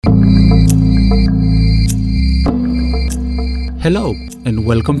Hello, and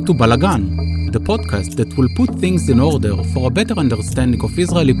welcome to Balagan, the podcast that will put things in order for a better understanding of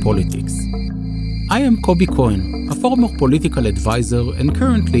Israeli politics. I am Kobi Cohen, a former political advisor and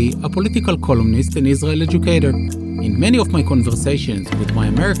currently a political columnist and Israel educator. In many of my conversations with my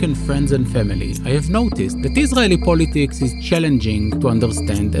American friends and family, I have noticed that Israeli politics is challenging to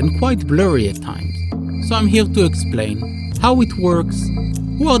understand and quite blurry at times. So I'm here to explain how it works,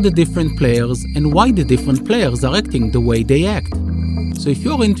 who are the different players, and why the different players are acting the way they act. So if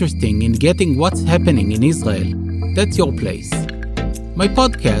you're interested in getting what's happening in Israel, that's your place. My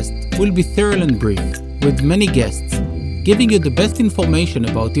podcast will be thorough and brief, with many guests, giving you the best information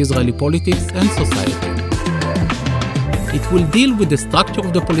about Israeli politics and society. It will deal with the structure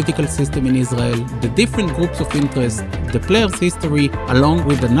of the political system in Israel, the different groups of interest, the players' history, along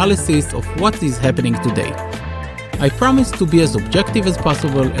with analysis of what is happening today. I promise to be as objective as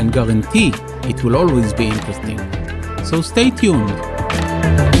possible and guarantee it will always be interesting. So stay tuned.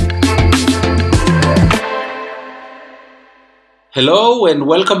 Hello and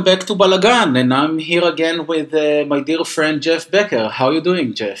welcome back to Balagan, and I'm here again with my dear friend Jeff Becker. How are you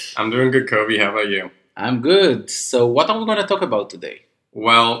doing, Jeff? I'm doing good, Kobe. How about you? I'm good. So what are we going to talk about today?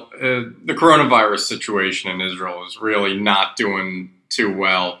 Well, the coronavirus situation in Israel is really not doing too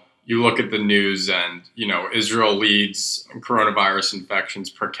well. You look at the news and, Israel leads in coronavirus infections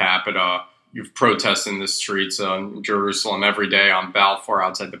per capita. You've protests in the streets in Jerusalem every day on Balfour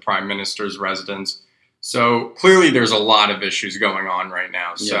outside the Prime Minister's residence. So clearly there's a lot of issues going on right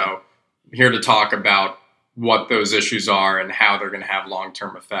now. So I'm here to talk about what those issues are and how they're going to have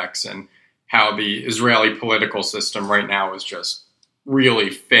long-term effects and how the Israeli political system right now is just really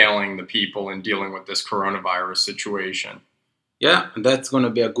failing the people in dealing with this coronavirus situation. Yeah, that's going to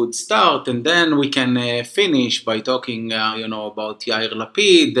be a good start. And then we can finish by talking, about Yair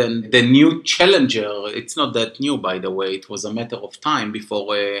Lapid and the new challenger. It's not that new, by the way. It was a matter of time before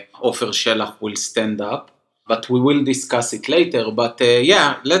Ofer Shelach will stand up. But we will discuss it later. But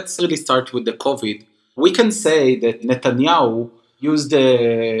let's really start with the COVID. We can say that Netanyahu used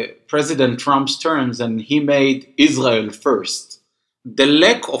President Trump's terms and he made Israel first. The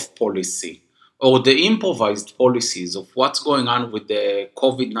lack of policy or the improvised policies of what's going on with the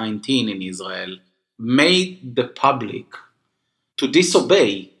COVID-19 in Israel made the public to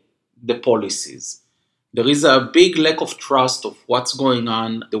disobey the policies. There is a big lack of trust of what's going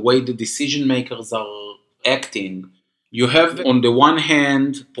on, the way the decision makers are acting. You have, on the one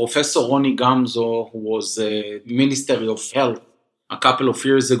hand, Professor Roni Gamzo, who was Ministry of Health a couple of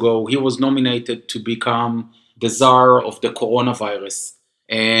years ago. He was nominated to become the czar of the coronavirus.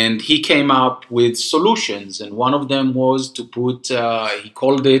 And he came up with solutions, and one of them was to put, he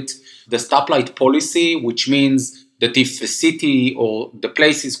called it the stoplight policy, which means that if a city or the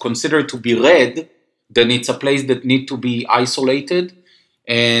place is considered to be red, then it's a place that needs to be isolated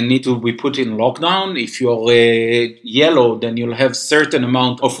and need to be put in lockdown. If you're yellow, then you'll have certain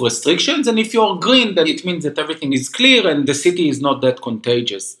amount of restrictions, and if you're green, then it means that everything is clear and the city is not that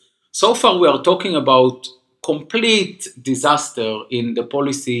contagious. So far, we are talking about complete disaster in the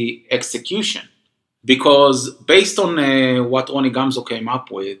policy execution, because based on what Roni Gamzo came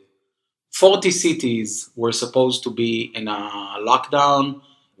up with, 40 cities were supposed to be in a lockdown.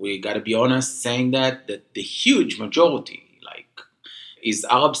 We got to be honest saying that the huge majority is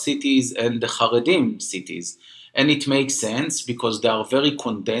Arab cities and the Haredim cities. And it makes sense because they are very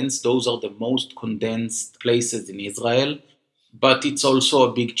condensed. Those are the most condensed places in Israel. But it's also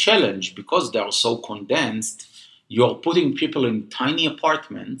a big challenge because they are so condensed. You're putting people in tiny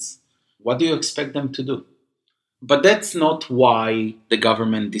apartments. What do you expect them to do? But that's not why the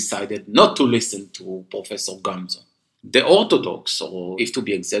government decided not to listen to Professor Gamzo. The Orthodox, or if to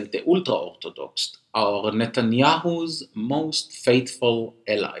be exact, the ultra-Orthodox, are Netanyahu's most faithful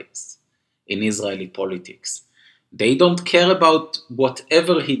allies in Israeli politics. They don't care about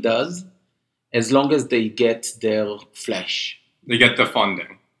whatever he does as long as they get their flesh. They get the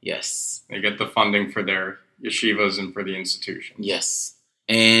funding. Yes. They get the funding for their yeshivas and for the institutions. Yes.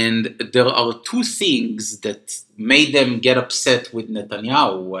 And there are two things that made them get upset with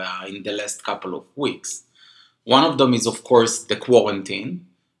Netanyahu in the last couple of weeks. One of them is, of course, the quarantine.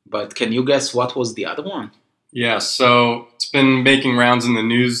 But can you guess what was the other one? Yeah, so it's been making rounds in the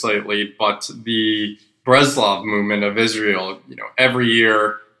news lately, but the Breslov movement of Israel, every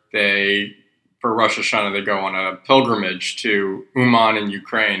year for Rosh Hashanah, they go on a pilgrimage to Uman in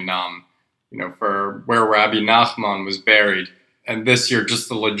Ukraine, for where Rabbi Nachman was buried. And this year, just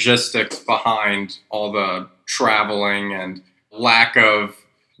the logistics behind all the traveling and lack of,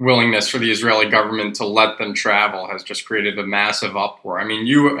 willingness for the Israeli government to let them travel has just created a massive uproar. I mean,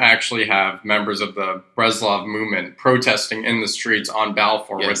 you actually have members of the Breslov movement protesting in the streets on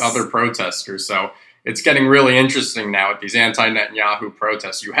Balfour with other protesters. So it's getting really interesting now at these anti-Netanyahu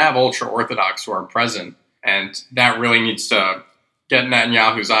protests. You have ultra-Orthodox who are present, and that really needs to get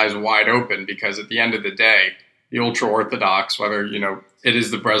Netanyahu's eyes wide open, because at the end of the day, the ultra-Orthodox, whether, it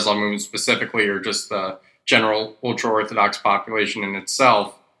is the Breslov movement specifically or just the general ultra-Orthodox population in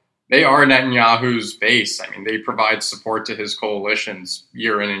itself, they are Netanyahu's base. I mean, they provide support to his coalitions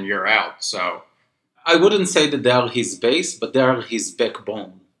year in and year out. So I wouldn't say that they are his base, but they are his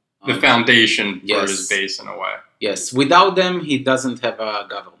backbone. The foundation for his base, in a way. Yes. Without them, he doesn't have a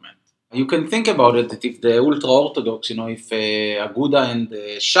government. You can think about it, that if the ultra-Orthodox, if Aguda and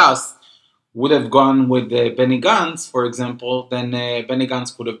Shas would have gone with Benny Gantz, for example, then Benny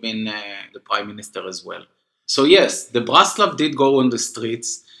Gantz could have been the prime minister as well. So yes, the Breslov did go on the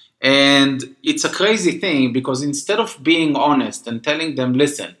streets. And it's a crazy thing, because instead of being honest and telling them,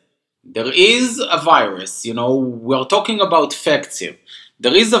 listen, there is a virus, we're talking about facts here.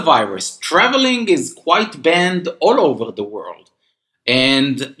 There is a virus. Traveling is quite banned all over the world.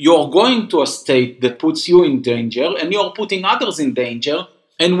 And you're going to a state that puts you in danger, and you're putting others in danger.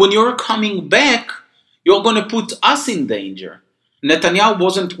 And when you're coming back, you're going to put us in danger. Netanyahu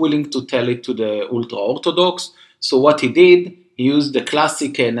wasn't willing to tell it to the ultra-Orthodox. So what he did, he used the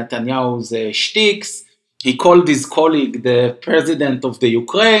classic Netanyahu's shticks. He called his colleague, the president of the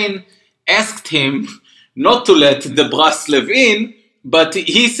Ukraine, asked him not to let the Breslov in, but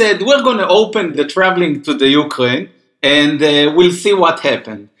he said, we're going to open the traveling to the Ukraine, and we'll see what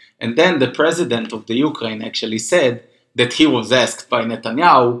happened. And then the president of the Ukraine actually said that he was asked by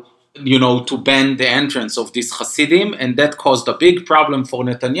Netanyahu, to ban the entrance of these Hasidim, and that caused a big problem for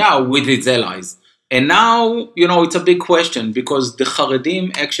Netanyahu with his allies. And now, it's a big question, because the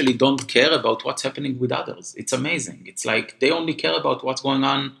Haredim actually don't care about what's happening with others. It's amazing. It's like they only care about what's going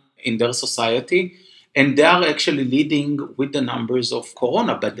on in their society, and they are actually leading with the numbers of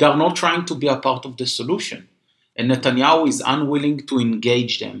Corona, but they are not trying to be a part of the solution. And Netanyahu is unwilling to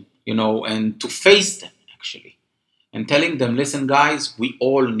engage them, and to face them, actually. And telling them, listen, guys, we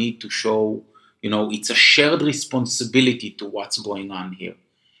all need to show, it's a shared responsibility to what's going on here.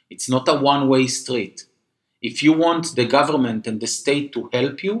 It's not a one-way street. If you want the government and the state to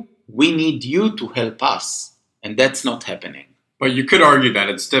help you, we need you to help us. And that's not happening. But you could argue that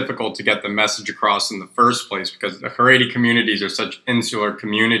it's difficult to get the message across in the first place, because the Haredi communities are such insular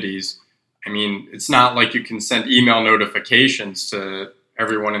communities. I mean, it's not like you can send email notifications to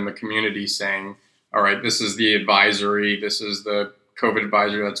everyone in the community saying, all right, this is the advisory, this is the COVID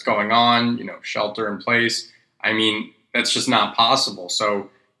advisory that's going on, shelter in place. I mean, that's just not possible. So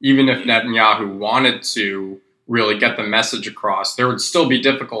even if Netanyahu wanted to really get the message across, there would still be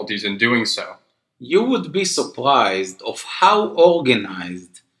difficulties in doing so. You would be surprised of how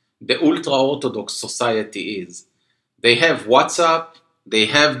organized the ultra-Orthodox society is. They have WhatsApp, they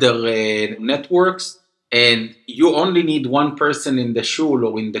have their networks, and you only need one person in the shul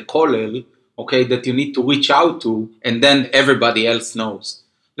or in the kollel, that you need to reach out to, and then everybody else knows.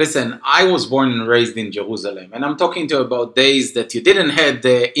 Listen, I was born and raised in Jerusalem, and I'm talking to you about days that you didn't have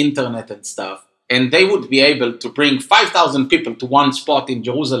the internet and stuff, and they would be able to bring 5,000 people to one spot in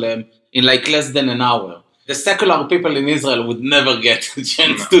Jerusalem in like less than an hour. The secular people in Israel would never get a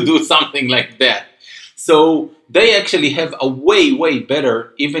chance to do something like that. So they actually have a way, way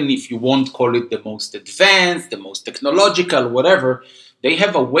better, even if you won't call it the most advanced, the most technological, whatever, they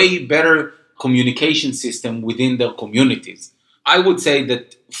have a way better communication system within their communities. I would say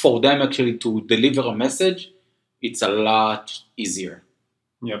that for them actually to deliver a message, it's a lot easier.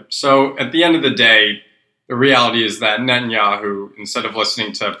 Yep. So at the end of the day, the reality is that Netanyahu, instead of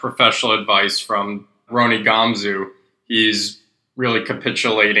listening to professional advice from Roni Gamzu, he's really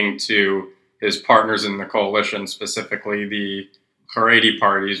capitulating to his partners in the coalition, specifically the Haredi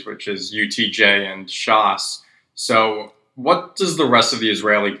parties, which is UTJ and Shas. So what does the rest of the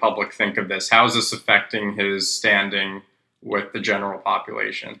Israeli public think of this? How is this affecting his standing with the general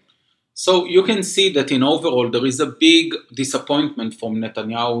population? So you can see that in overall there is a big disappointment from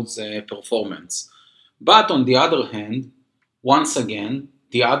Netanyahu's performance. But on the other hand, once again,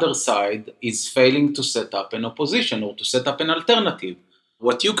 the other side is failing to set up an opposition or to set up an alternative.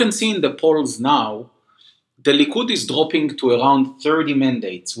 What you can see in the polls now, the Likud is dropping to around 30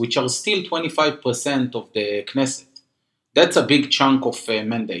 mandates, which are still 25% of the Knesset. That's a big chunk of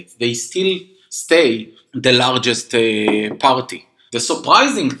mandates. They still stay the largest party. The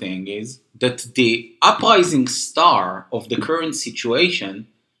surprising thing is that the uprising star of the current situation,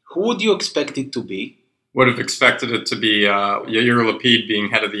 who would you expect it to be? would have expected it to be Yair Lapid being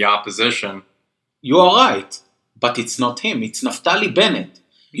head of the opposition. You are right, but it's not him. It's Naftali Bennett.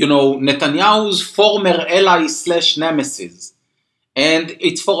 Netanyahu's former ally/nemesis. And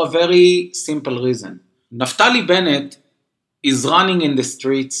it's for a very simple reason. Naftali Bennett is running in the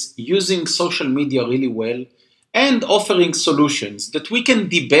streets, using social media really well, and offering solutions that we can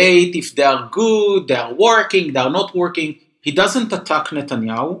debate if they are good, they are working, they are not working. He doesn't attack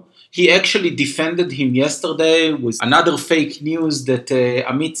Netanyahu. He actually defended him yesterday with another fake news that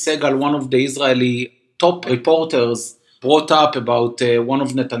Amit Segal, one of the Israeli top reporters, brought up about one of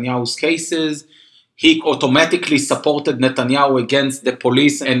Netanyahu's cases. He automatically supported Netanyahu against the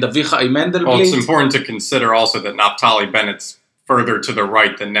police and Avichai Mendelblit. Well, it's important to consider also that Naftali Bennett's further to the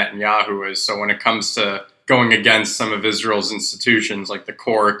right than Netanyahu is. So when it comes to going against some of Israel's institutions like the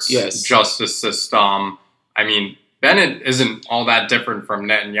courts, justice system, Bennett isn't all that different from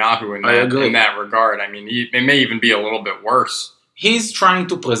Netanyahu in that regard. It may even be a little bit worse. He's trying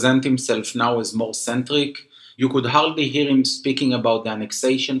to present himself now as more centric. You could hardly hear him speaking about the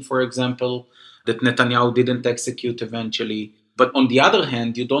annexation, for example, that Netanyahu didn't execute eventually. But on the other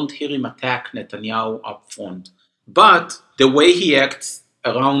hand, you don't hear him attack Netanyahu up front. But the way he acts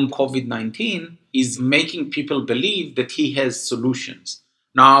around COVID-19 is making people believe that he has solutions.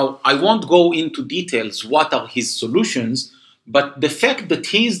 Now, I won't go into details what are his solutions, but the fact that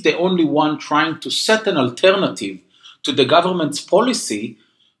he is the only one trying to set an alternative to the government's policy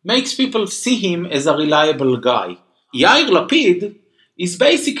makes people see him as a reliable guy. Yair Lapid is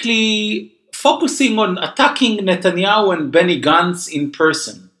basically focusing on attacking Netanyahu and Benny Gantz in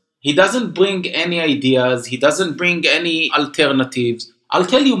person. He doesn't bring any ideas. He doesn't bring any alternatives. I'll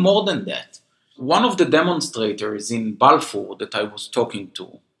tell you more than that. One of the demonstrators in Balfour that I was talking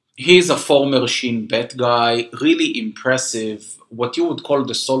to, he's a former Shin Bet guy, really impressive, what you would call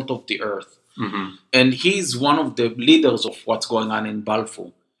the salt of the earth. Mm-hmm. And he's one of the leaders of what's going on in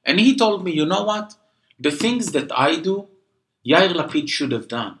Balfour. And he told me, you know what? The things that I do, Yair Lapid should have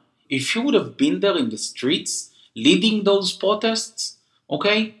done. If he would have been there in the streets, leading those protests,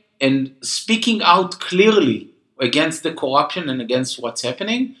 and speaking out clearly against the corruption and against what's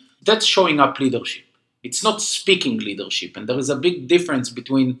happening, that's showing up leadership. It's not speaking leadership. And there is a big difference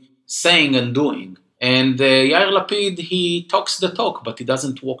between saying and doing. And Yair Lapid, he talks the talk, but he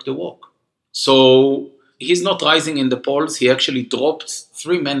doesn't walk the walk. So he's not rising in the polls. He actually dropped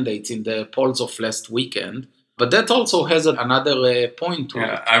 3 mandates in the polls of last weekend. But that also has another point to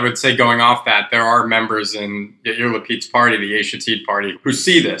it. I would say going off that, there are members in Yair Lapid's party, the Yesh Atid party, who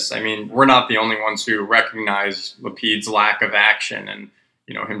see this. We're not the only ones who recognize Lapid's lack of action and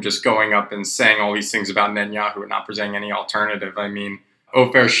him just going up and saying all these things about Netanyahu and not presenting any alternative.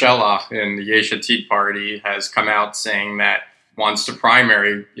 Ofer Shelach in the Yesh Atid party has come out saying that wants to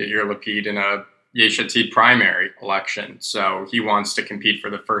primary Yair Lapid in a Yesh Atid primary election. So he wants to compete for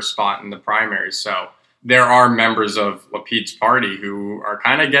the first spot in the primary. So there are members of Lapid's party who are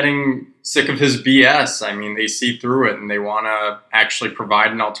kind of getting sick of his BS. They see through it and they want to actually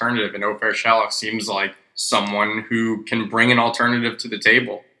provide an alternative. And Ofer Shelach seems like someone who can bring an alternative to the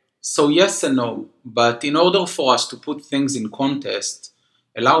table. So yes and no, but in order for us to put things in context,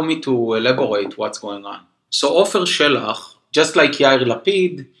 allow me to elaborate what's going on. So Ofer Shelach, just like Yair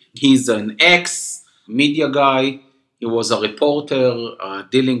Lapid, he's an ex-media guy. He was a reporter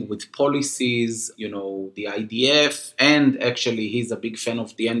dealing with policies, the IDF, and actually he's a big fan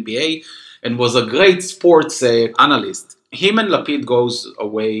of the NBA and was a great sports analyst. Him and Lapid goes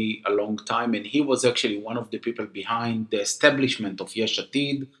away a long time, and he was actually one of the people behind the establishment of Yesh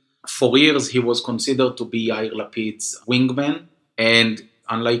Atid. For years, he was considered to be Yair Lapid's wingman, and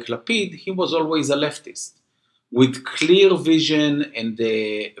unlike Lapid, he was always a leftist with clear vision and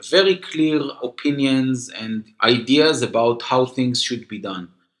very clear opinions and ideas about how things should be done.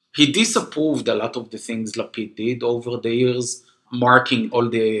 He disapproved a lot of the things Lapid did over the years, marking all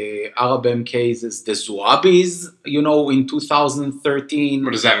the Arab MKs as the Zoabis, in 2013.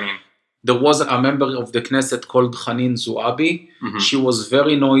 What does that mean? There was a member of the Knesset called Hanin Zoabi. Mm-hmm. She was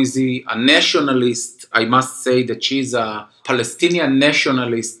very noisy, a nationalist. I must say that she's a Palestinian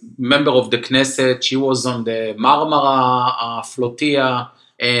nationalist member of the Knesset. She was on the Marmara flotilla,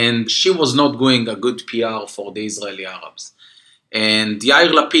 and she was not doing a good PR for the Israeli Arabs. And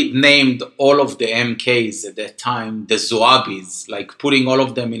Yair Lapid named all of the MKs at that time the Zoabis, like putting all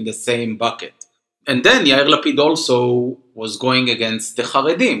of them in the same bucket. And then Yair Lapid also was going against the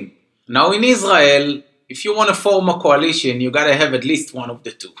Haredim. Now in Israel, if you want to form a coalition, you got to have at least one of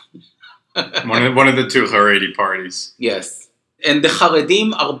the two. one of the two Haredi parties. Yes. And the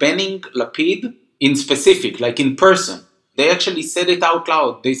Haredim are banning Lapid in specific, like in person. They actually said it out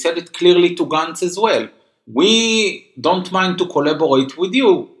loud. They said it clearly to Gantz as well. we don't mind to collaborate with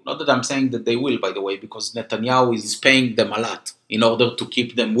you. Not that I'm saying that they will, by the way, because Netanyahu is paying them a lot in order to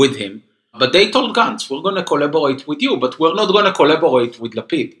keep them with him. But they told Gantz, we're going to collaborate with you, but we're not going to collaborate with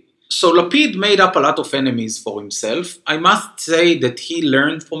Lapid. So Lapid made up a lot of enemies for himself. I must say that he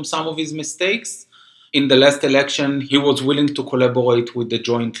learned from some of his mistakes. In the last election, he was willing to collaborate with the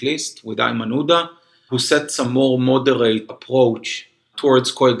Joint List, with Ayman Uda, who set some more moderate approach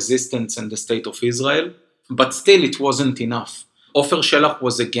towards coexistence and the state of Israel. But still, it wasn't enough. Ofer Shelach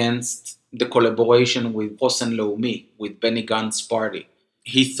was against the collaboration with Hossein Leumi, with Benny Gantz's party.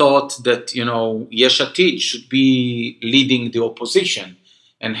 He thought that, Yesh Atid should be leading the opposition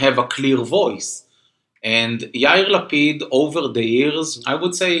and have a clear voice. And Yair Lapid, over the years, I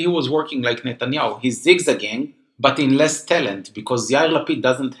would say he was working like Netanyahu. He's zigzagging, but in less talent, because Yair Lapid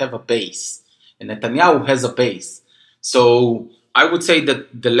doesn't have a base, and Netanyahu has a base. So I would say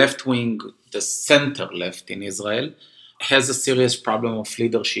that the left wing, the center left in Israel, has a serious problem of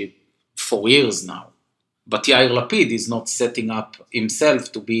leadership for years now. But Yair Lapid is not setting up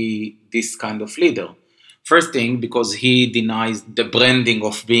himself to be this kind of leader. First thing, because he denies the branding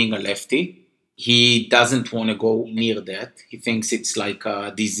of being a lefty. He doesn't want to go near that. He thinks it's like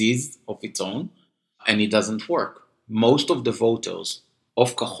a disease of its own, and it doesn't work. Most of the voters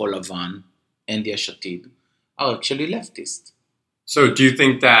of Kahol Lavan and Yesh Atid are actually leftist. So do you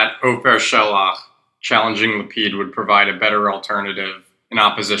think that Ofer Shelach challenging Lapid would provide a better alternative in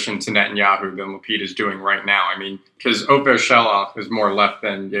opposition to Netanyahu than Lapid is doing right now? I mean, because Ofer Shelach is more left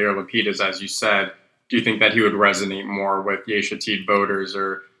than Yair Lapid is, as you said. Do you think that he would resonate more with Yesh Atid voters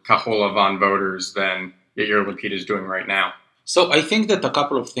or Kahol Lavan voters than Yair Lapid is doing right now? So I think that a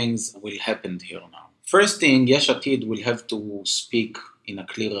couple of things will happen here now. First thing, Yesh Atid will have to speak in a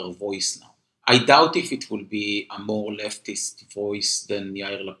clearer voice now. I doubt if it will be a more leftist voice than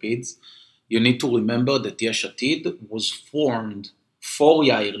Yair Lapid's. You need to remember that Yesh Atid was formed for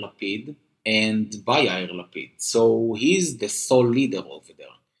Yair Lapid and by Yair Lapid. So he's the sole leader over there.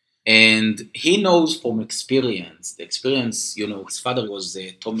 And he knows from experience, his father was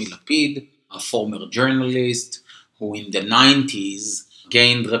Tommy Lapid, a former journalist who in the 90s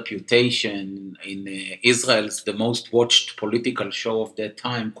gained reputation in Israel's the most watched political show of that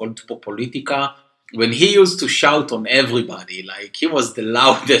time called Popolitica, when he used to shout on everybody, like he was the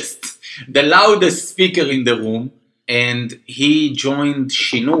loudest speaker in the room. And he joined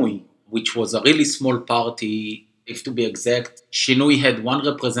Shinui, which was a really small party. If to be exact, Shinui had one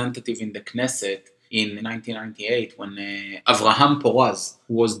representative in the Knesset in 1998 when Avraham Poraz,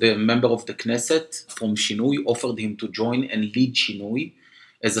 who was the member of the Knesset from Shinui, offered him to join and lead Shinui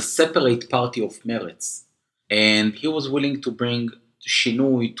as a separate party of Meretz. And he was willing to bring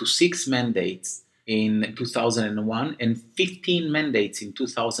Shinui to 6 mandates in 2001 and 15 mandates in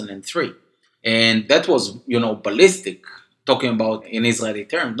 2003. And that was, ballistic. Talking about in Israeli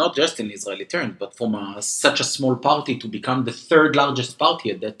terms, not just in Israeli terms, but from such a small party to become the third largest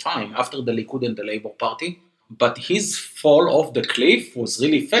party at that time, after the Likud and the Labour Party. But his fall off the cliff was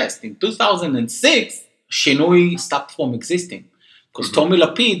really fast. In 2006, Shinui stopped from existing because Tommy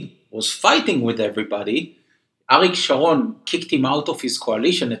Lapid was fighting with everybody. Arik Sharon kicked him out of his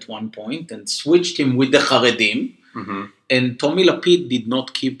coalition at one point and switched him with the Haredim. Mm-hmm. And Tommy Lapid did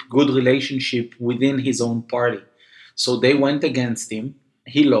not keep good relationship within his own party. So they went against him.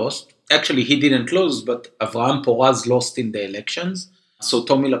 He lost. Actually, he didn't lose, but Avraham Poraz lost in the elections. So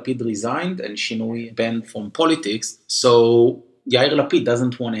Tommy Lapid resigned and Shinui banned from politics. So Yair Lapid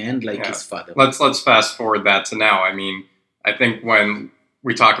doesn't want to end like his father. Let's fast forward that to now. I mean, I think when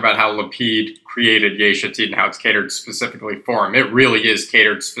we talk about how Lapid created Yesh Atid and how it's catered specifically for him, it really is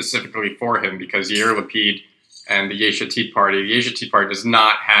catered specifically for him because Yair Lapid and the Yesh Atid party does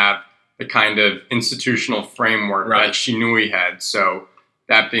not have the kind of institutional framework that Shinui had. So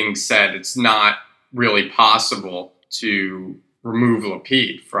that being said, it's not really possible to remove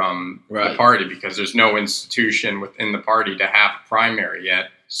Lapid from the party because there's no institution within the party to have a primary yet.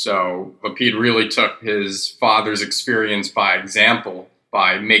 So Lapid really took his father's experience by example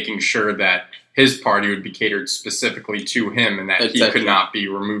by making sure that his party would be catered specifically to him and that he could not be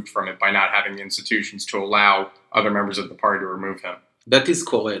removed from it by not having the institutions to allow other members of the party to remove him. That is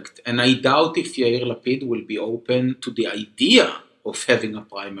correct. And I doubt if Yair Lapid will be open to the idea of having a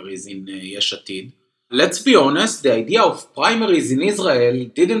primaries in Yesh Atid. Let's be honest, the idea of primaries in Israel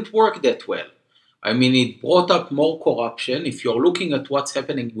didn't work that well. I mean, it brought up more corruption. If you're looking at what's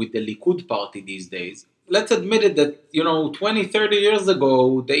happening with the Likud party these days, let's admit it that, 20, 30 years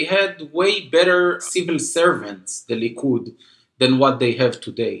ago, they had way better civil servants, the Likud, than what they have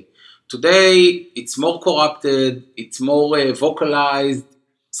today. Today, it's more corrupted, it's more vocalized.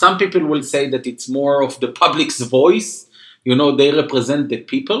 Some people will say that it's more of the public's voice. They represent the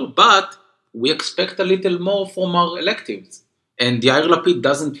people, but we expect a little more from our electives. And Yair Lapid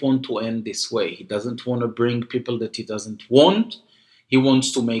doesn't want to end this way. He doesn't want to bring people that he doesn't want. He wants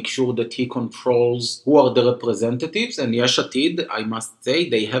to make sure that he controls who are the representatives. And Yesh Atid, I must say,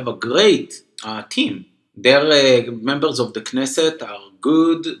 they have a great team. Their members of the Knesset are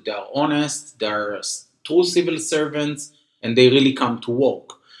good, they are honest, they are true civil servants, and they really come to work.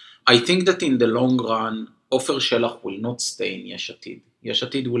 I think that in the long run, Ofer Shelach will not stay in Yesh Atid. Yesh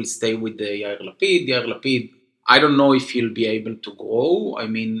Atid will stay with Yair Lapid. Yair Lapid, I don't know if he'll be able to grow. I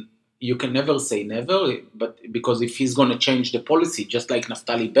mean, you can never say never, but because if he's going to change the policy, just like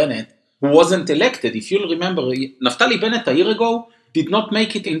Naftali Bennett, who wasn't elected, if you'll remember, Naftali Bennett a year ago did not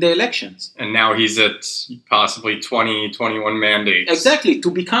make it in the elections. And now he's at possibly 20, 21 mandates. Exactly,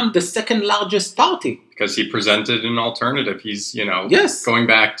 to become the second largest party. Because he presented an alternative. He's, yes. Going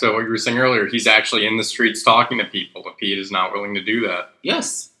back to what you were saying earlier, he's actually in the streets talking to people. Lapid is not willing to do that.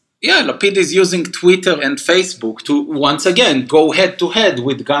 Yes. Yeah, Lapid is using Twitter and Facebook to, once again, go head-to-head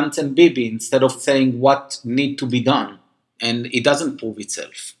with Gantz and Bibi instead of saying what need to be done. And it doesn't prove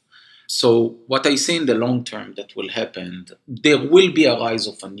itself. So what I see in the long term that will happen, there will be a rise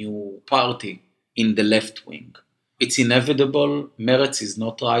of a new party in the left wing. It's inevitable. Meretz is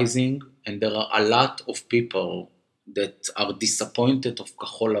not rising, and there are a lot of people that are disappointed of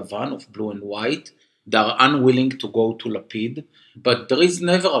Kahol Lavan, of blue and white. They are unwilling to go to Lapid, but there is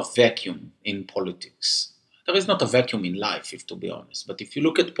never a vacuum in politics. There is not a vacuum in life, if to be honest. But if you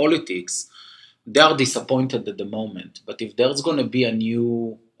look at politics, they are disappointed at the moment. But if there's going to be a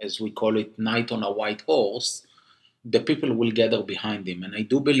new, as we call it, knight on a white horse, the people will gather behind him. And I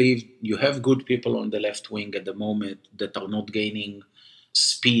do believe you have good people on the left wing at the moment that are not gaining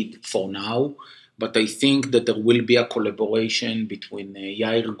speed for now. But I think that there will be a collaboration between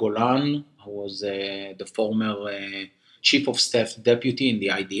Yair Golan, who was the former chief of staff deputy in the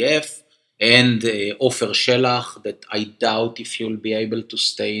IDF, and Ofer Shelach, that I doubt if he'll be able to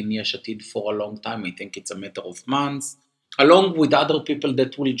stay in Yesh Atid for a long time. I think it's a matter of months. Along with other people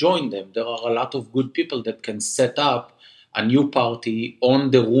that will join them. There are a lot of good people that can set up a new party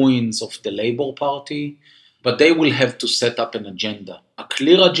on the ruins of the Labour Party, but they will have to set up an agenda, a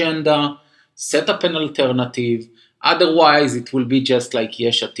clear agenda, set up an alternative. Otherwise, it will be just like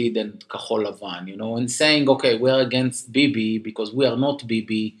Yesh Atid and Kahol Lavan, and saying, okay, we're against Bibi because we are not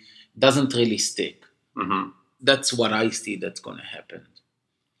Bibi, doesn't really stick. Mm-hmm. That's what I see that's going to happen.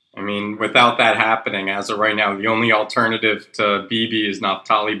 I mean, without that happening, as of right now, the only alternative to Bibi is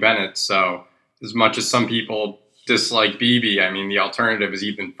Naftali Bennett. So as much as some people dislike Bibi, I mean, the alternative is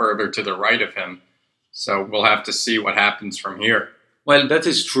even further to the right of him. So we'll have to see what happens from here. Well, that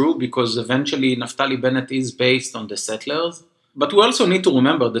is true because eventually Naftali Bennett is based on the settlers. But we also need to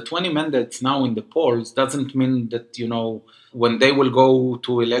remember the 20 mandates now in the polls doesn't mean that, when they will go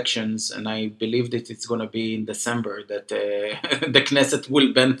to elections, and I believe that it's going to be in December, that the Knesset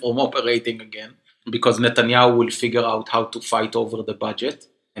will ban from operating again because Netanyahu will figure out how to fight over the budget.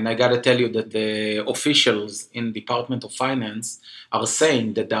 And I got to tell you that the officials in Department of Finance are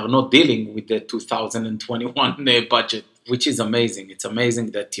saying that they are not dealing with the 2021 budget, which is amazing. It's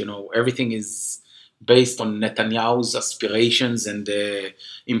amazing that, everything is based on Netanyahu's aspirations and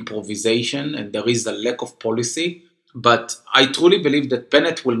improvisation, and there is a lack of policy. But I truly believe that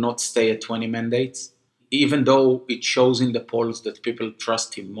Bennett will not stay at 20 mandates, even though it shows in the polls that people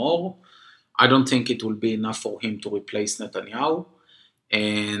trust him more. I don't think it will be enough for him to replace Netanyahu.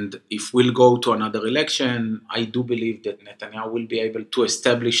 And if we'll go to another election, I do believe that Netanyahu will be able to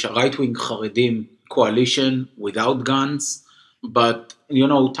establish a right-wing Haredim coalition without Gantz. But,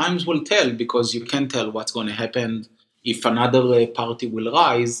 times will tell because you can't tell what's going to happen. If another party will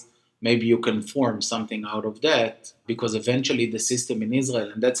rise, maybe you can form something out of that because eventually the system in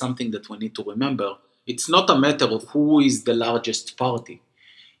Israel, and that's something that we need to remember, it's not a matter of who is the largest party.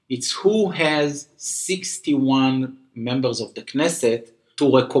 It's who has 61 members of the Knesset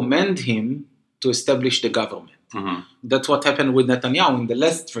to recommend him to establish the government. Mm-hmm. That's what happened with Netanyahu in the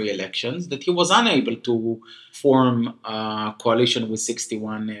last 3 elections, that he was unable to form a coalition with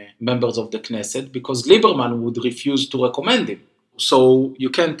 61 members of the Knesset because Lieberman would refuse to recommend him. So you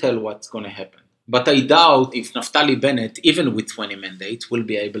can't tell what's going to happen. But I doubt if Naftali Bennett, even with 20 mandates, will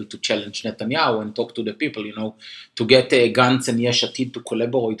be able to challenge Netanyahu and talk to the people, to get Gantz and Yesh Atid to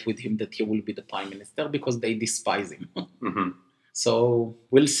collaborate with him that he will be the prime minister because they despise him. Mm-hmm. So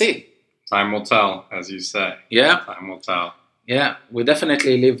we'll see. Time will tell, as you say. Yeah. Time will tell. Yeah, we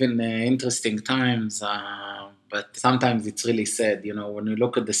definitely live in interesting times, but sometimes it's really sad, when you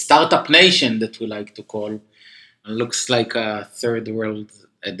look at the startup nation that we like to call, it looks like a third world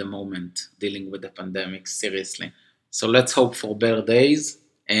at the moment, dealing with the pandemic seriously. So let's hope for better days.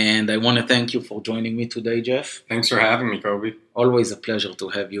 And I want to thank you for joining me today, Jeff. Thanks for having me, Kobe. Always a pleasure to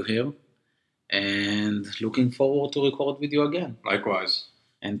have you here. And looking forward to record with you again. Likewise.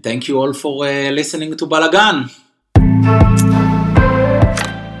 And thank you all for listening to Balagan.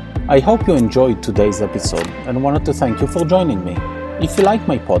 I hope you enjoyed today's episode and wanted to thank you for joining me. If you like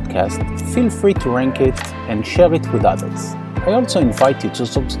my podcast, feel free to rank it and share it with others. I also invite you to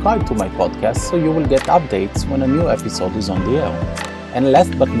subscribe to my podcast so you will get updates when a new episode is on the air. And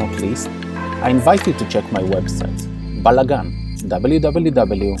last but not least, I invite you to check my website, Balagan,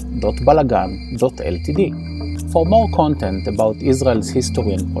 www.balagan.ltd, for more content about Israel's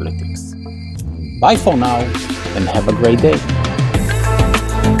history and politics. Bye for now, and have a great day.